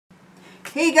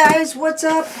Hey guys, what's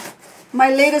up?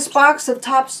 My latest box of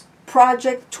Topps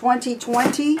Project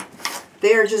 2020.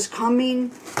 They are just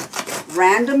coming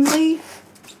randomly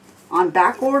on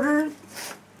back order.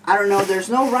 I don't know, there's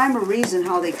no rhyme or reason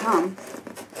how they come.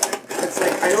 It's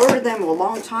like I ordered them a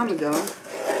long time ago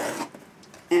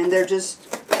and they're just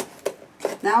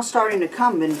now starting to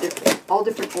come in all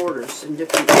different orders and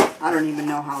different, I don't even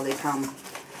know how they come.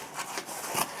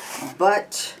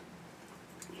 But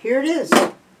here it is.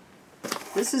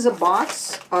 This is a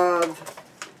box of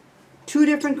 2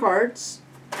 different cards.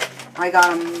 I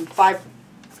got them 5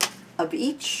 of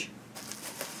each.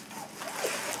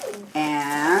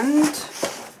 And let's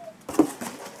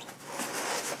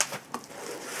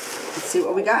see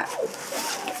what we got.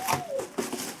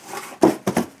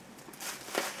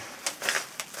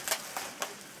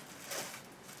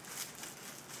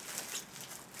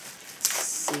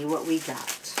 See what we got.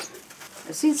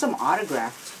 I've seen some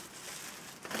autographed.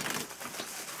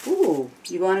 Ooh,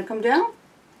 you want to come down?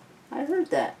 I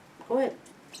heard that. Go ahead.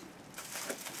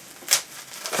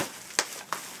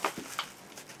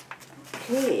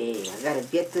 Okay, I gotta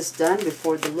get this done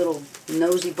before the little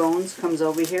nosy bones comes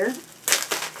over here.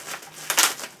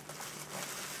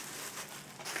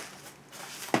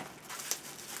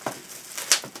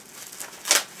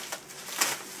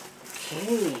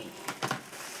 Okay.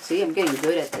 See, I'm getting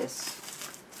good at this.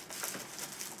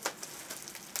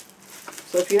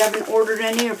 So if you haven't ordered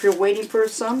any, or if you're waiting for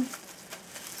some,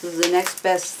 this is the next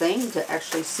best thing to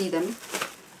actually see them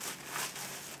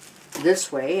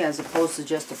this way, as opposed to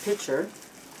just a picture.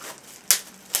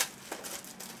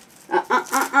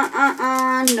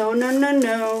 No, no, no,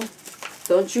 no.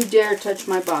 Don't you dare touch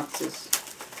my boxes.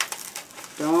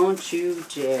 Don't you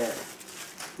dare.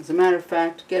 As a matter of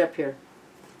fact, get up here.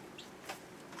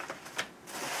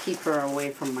 Keep her away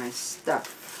from my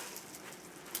stuff.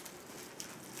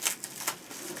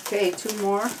 Okay, 2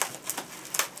 more.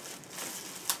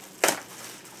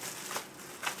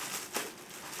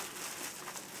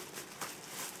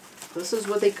 This is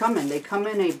what they come in. They come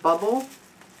in a bubble,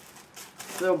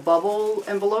 little bubble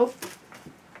envelope.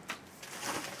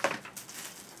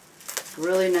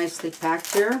 Really nicely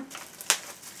packed here.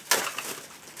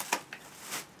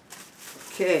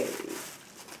 Okay,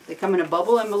 they come in a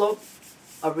bubble envelope.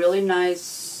 A really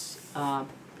nice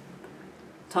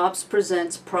Topps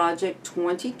Presents Project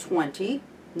 2020,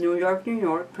 New York, New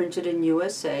York, printed in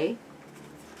USA.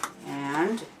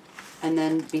 And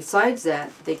then besides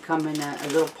that, they come in a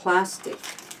little plastic.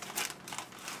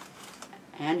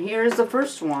 And here's the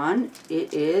first one.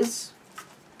 It is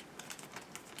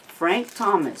Frank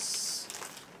Thomas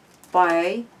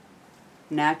by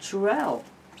Naturel.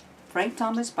 Frank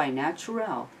Thomas by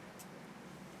Naturel.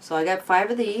 So I got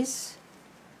 5 of these.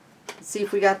 Let's see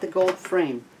if we got the gold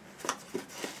frame.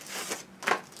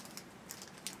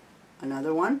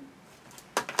 Another one.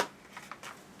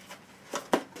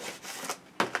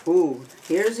 Ooh,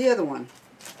 here's the other one.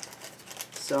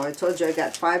 So I told you I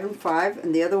got 5 and 5,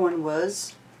 and the other one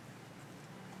was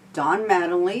Don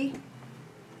Mattinly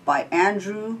by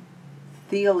Andrew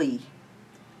Thiele. I'm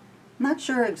not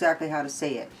sure exactly how to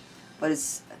say it, but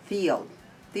it's Thiele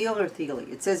or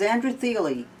Thiele. It says Andrew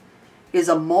Thiele is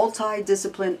a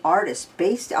multi-discipline artist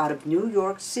based out of New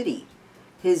York City.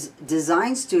 His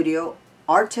design studio,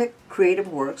 Artec Creative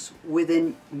Works,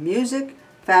 within music,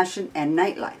 fashion, and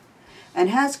nightlife, and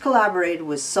has collaborated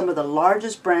with some of the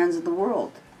largest brands in the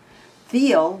world.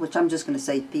 Thiele, which I'm just going to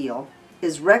say Thiele,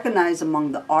 is recognized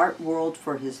among the art world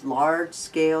for his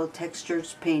large-scale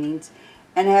textures paintings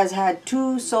and has had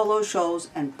 2 solo shows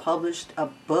and published a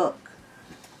book.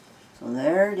 So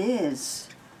there it is.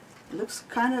 It looks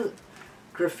kind of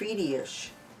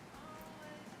graffiti-ish.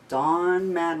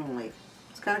 Don Mattinly.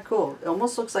 It's kind of cool. It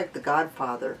almost looks like The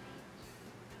Godfather.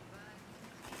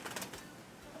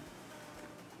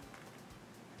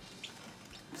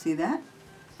 See that?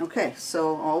 Okay,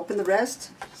 so I'll open the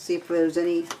rest, see if there's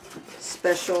any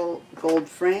special gold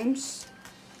frames.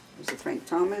 There's the Frank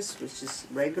Thomas, which is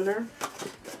regular.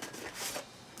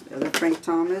 The other Frank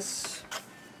Thomas.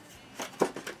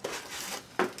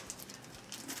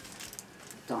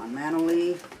 Don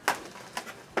Mattinly.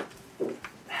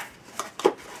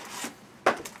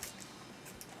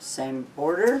 Same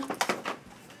border.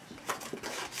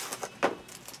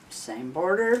 Same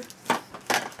border.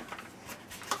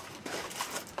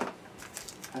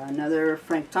 Another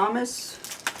Frank Thomas.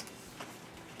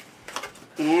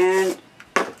 And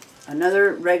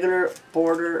another regular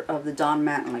border of the Don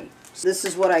Mattinly. So this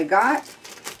is what I got.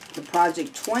 The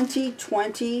Project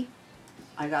 2020.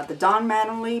 I got the Don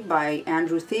Mattinly by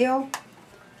Andrew Thiele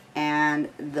and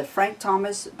the Frank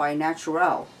Thomas by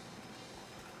Naturel.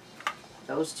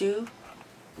 Those 2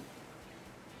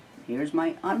 here's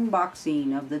my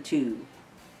unboxing of the two.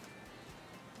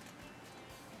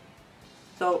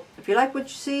 So if you like what you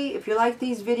see, if you like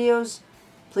these videos,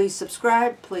 please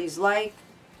subscribe, please like,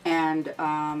 and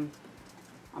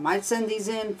I might send these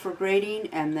in for grading,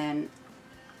 and then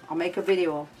I'll make a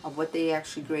video of what they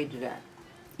actually graded at.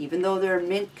 Even though they're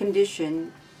mint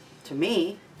condition, to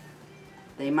me,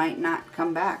 they might not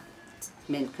come back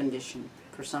mint condition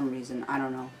for some reason. I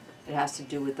don't know. It has to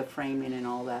do with the framing and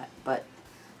all that. But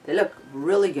they look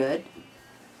really good.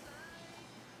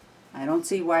 I don't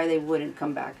see why they wouldn't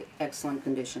come back excellent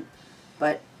condition.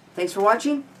 But thanks for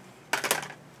watching.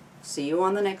 See you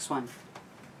on the next one.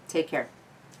 Take care.